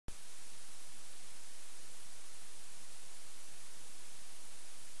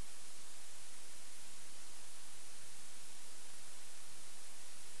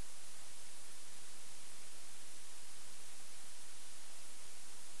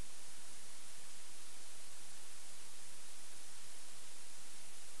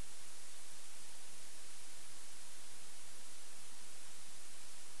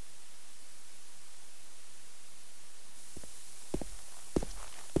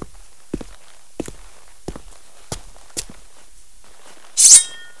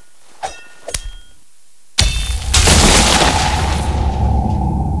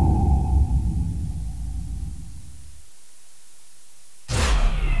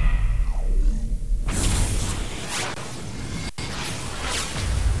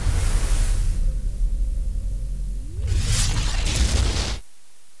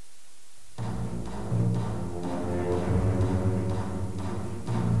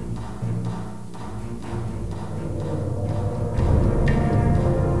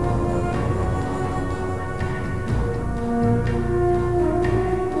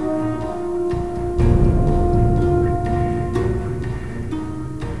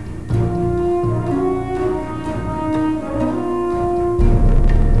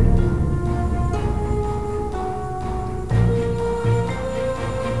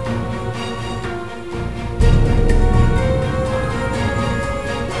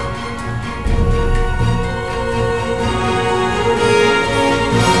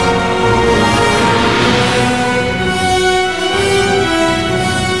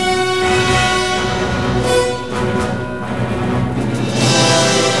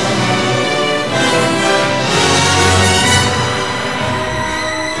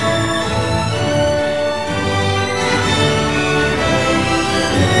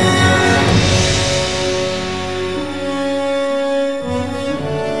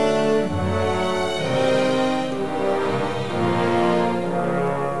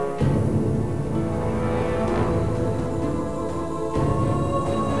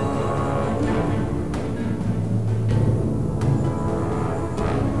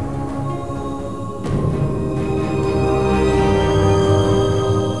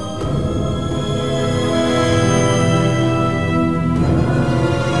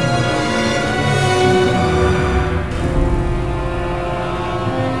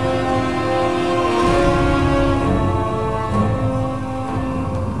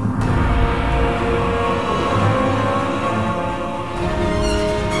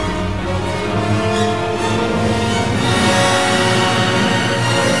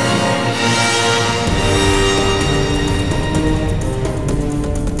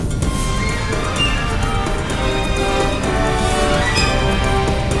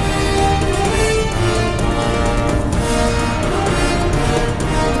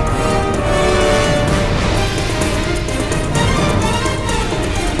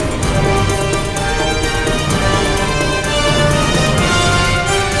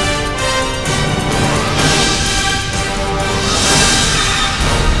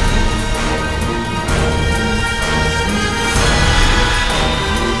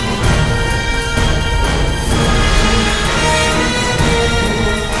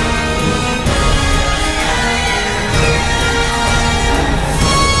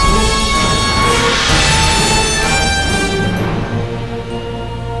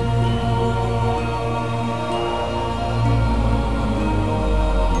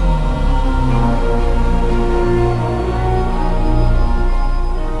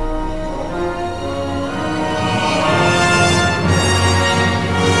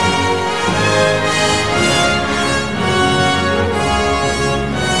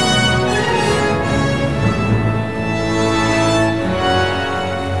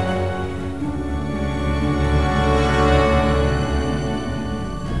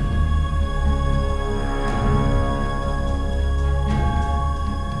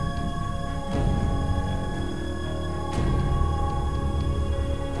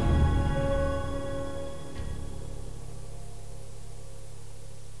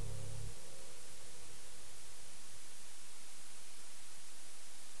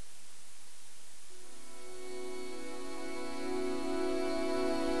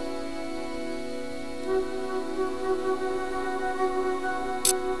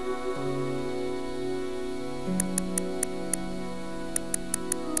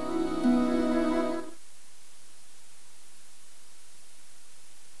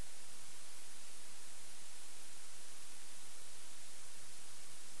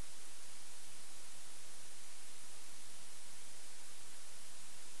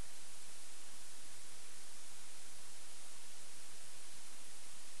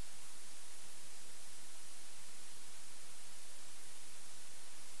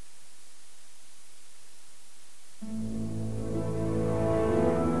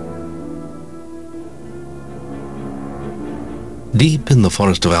Deep in the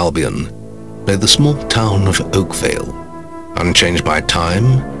forest of Albion lay the small town of Oakvale, unchanged by time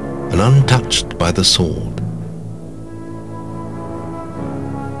and untouched by the sword.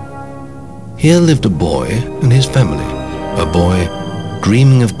 Here lived a boy and his family, a boy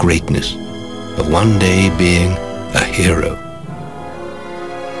dreaming of greatness, of one day being a hero.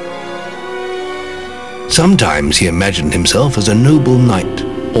 Sometimes he imagined himself as a noble knight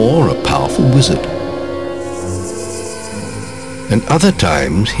or a powerful wizard. And other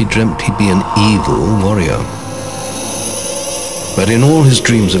times he dreamt he'd be an evil warrior. But in all his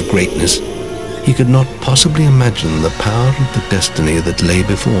dreams of greatness, he could not possibly imagine the power of the destiny that lay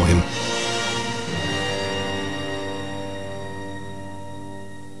before him.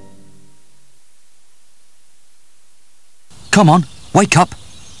 Come on, wake up.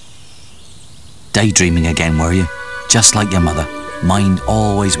 Daydreaming again, were you? Just like your mother, mind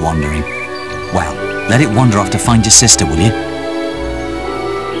always wandering. Well, let it wander off to find your sister, will you?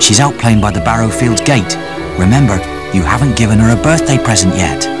 She's out playing by the Barrowfields gate. Remember, you haven't given her a birthday present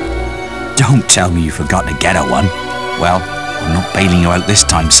yet. Don't tell me you forgot to get her one. Well, I'm not bailing you out this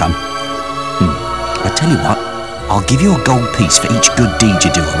time, son. I tell you what, I'll give you a gold piece for each good deed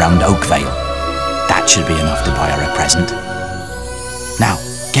you do around Oakvale. That should be enough to buy her a present. Now,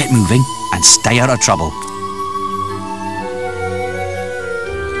 get moving and stay out of trouble.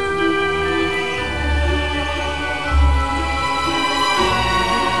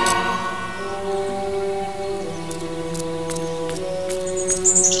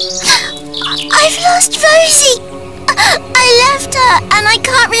 I've lost Rosie! I left her and I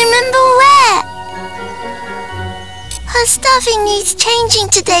can't remember where. Her stuffing needs changing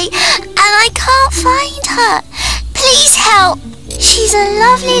today and I can't find her. Please help! She's a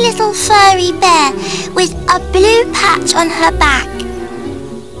lovely little furry bear with a blue patch on her back.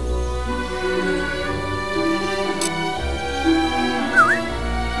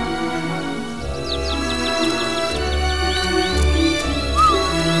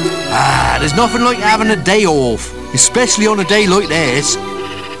 There's nothing like having a day off, especially on a day like this.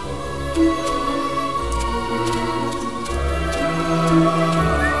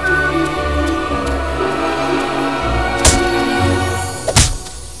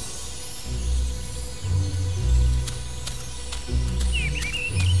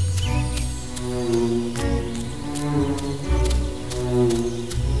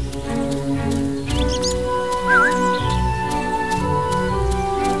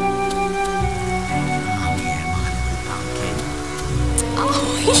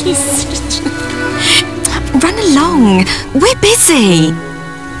 Run along. We're busy.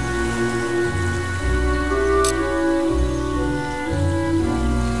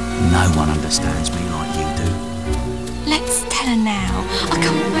 No one understands me like you do. Let's tell her now. I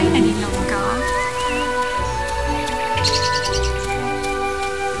can't wait any longer.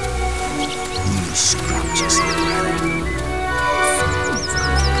 You scrumptious little rabbit.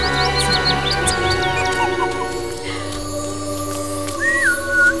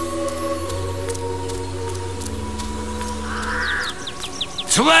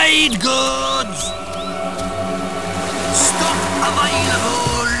 Trade goods! Stock available!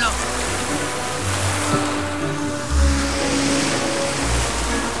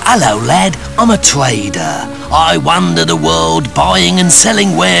 Hello, lad. I'm a trader. I wander the world buying and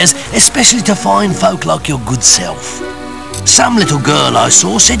selling wares, especially to fine folk like your good self. Some little girl I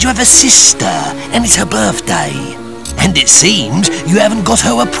saw said you have a sister, and it's her birthday. And it seems you haven't got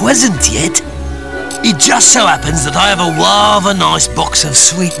her a present yet. It just so happens that I have a rather nice box of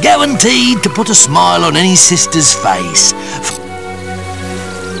sweet, guaranteed to put a smile on any sister's face.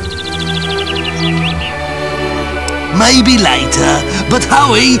 Maybe later, but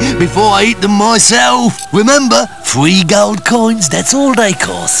hurry before I eat them myself. Remember, 3 gold coins, that's all they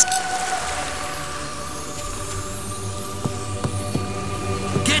cost.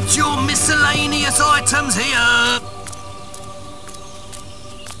 Get your miscellaneous items here.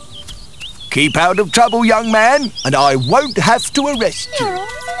 Keep out of trouble, young man, and I won't have to arrest you. Oh, I'm in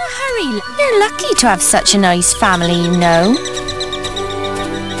a You're lucky to have such a nice family, you know.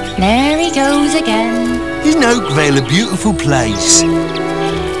 There he goes again. Isn't Oakvale a beautiful place?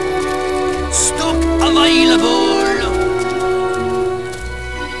 Stock available!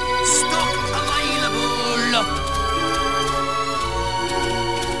 Stock available!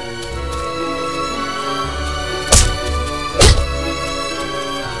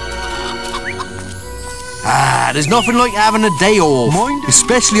 There's nothing like having a day off,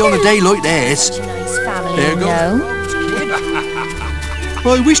 especially on a day like this. Such a nice family, There you goes. know.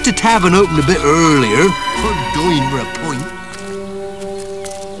 I wish the tavern opened a bit earlier. I'm dying for a pint.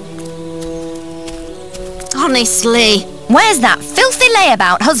 Honestly, where's that filthy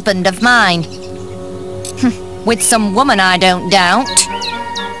layabout husband of mine? With some woman, I don't doubt.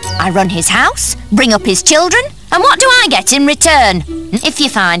 I run his house, bring up his children, and what do I get in return? If you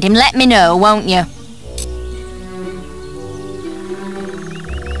find him, let me know, won't you?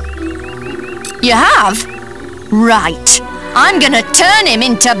 You have? Right. I'm gonna turn him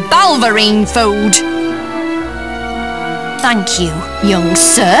into Balverine food. Thank you, young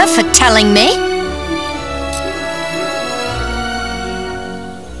sir, for telling me.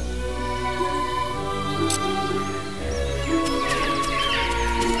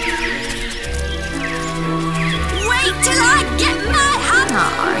 Wait till I get my hand.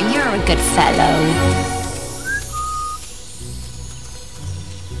 Aw, you're a good fellow.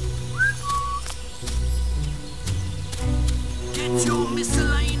 Get your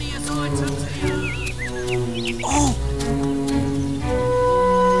miscellaneous items here.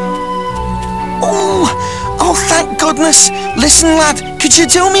 Oh, thank goodness. Listen, lad, could you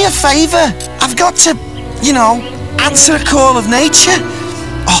do me a favour? I've got to, answer a call of nature.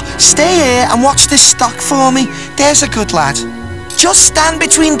 Oh, stay here and watch this stock for me. There's a good lad. Just stand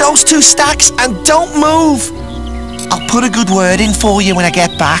between those two stacks and don't move. I'll put a good word in for you when I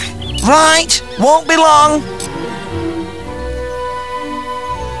get back. Right, won't be long.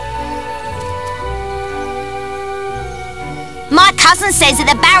 My cousin says that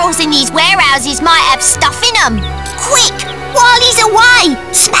the barrels in these warehouses might have stuff in them. Quick, while he's away,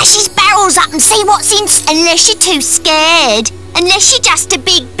 smash his barrels up and see what's in. Unless you're too scared. Unless you're just a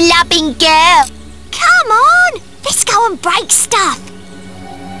big blubbing girl. Come on, let's go and break stuff.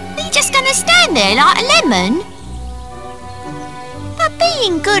 Are you just going to stand there like a lemon? But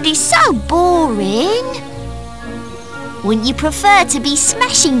being good is so boring. Wouldn't you prefer to be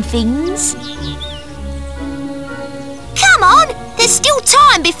smashing things? Come on, there's still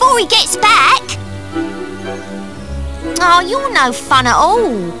time before he gets back. Oh, you're no fun at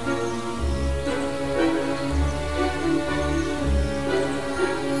all.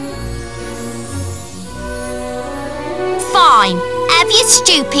 Fine, have your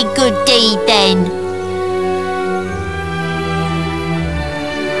stupid good deed then.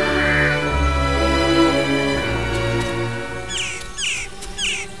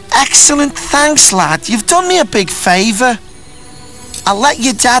 Excellent, thanks, lad. You've done me a big favour. I'll let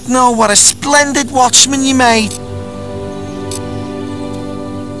your dad know what a splendid watchman you made.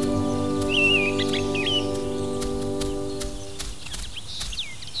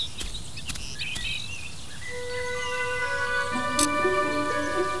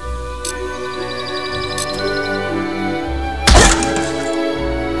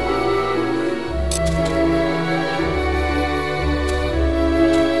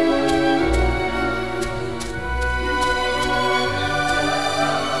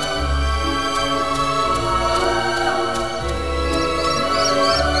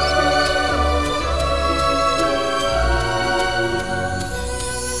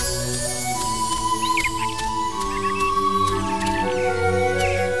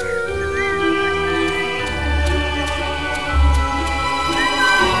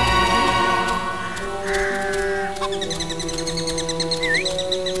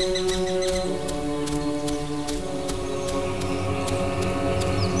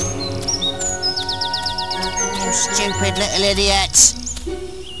 Stupid little idiots.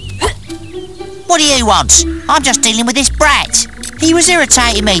 What do you want? I'm just dealing with this brat. He was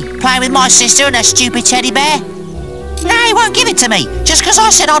irritating me, playing with my sister and her stupid teddy bear. Now he won't give it to me, just because I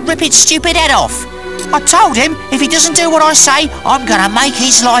said I'd rip its stupid head off. I told him if he doesn't do what I say, I'm going to make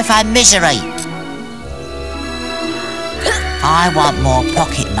his life a misery. I want more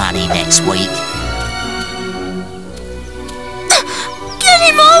pocket money next week. Get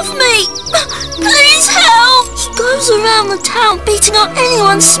him off me! Please help! He goes around the town beating up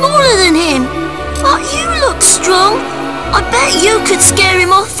anyone smaller than him. But you look strong. I bet you could scare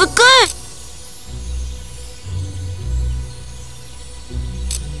him off for good.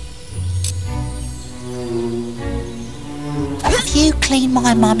 If you clean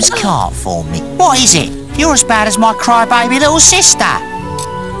my mum's cart for me? What is it? You're as bad as my crybaby little sister.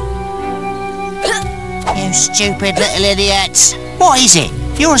 You stupid little idiots. What is it?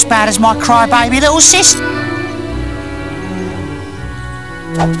 You're as bad as my crybaby little sister.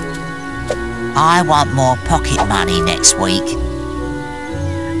 I want more pocket money next week.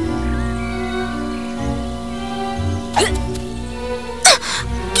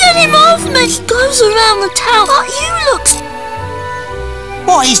 Get him off me! He goes around the town like you look.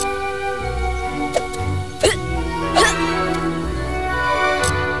 What is...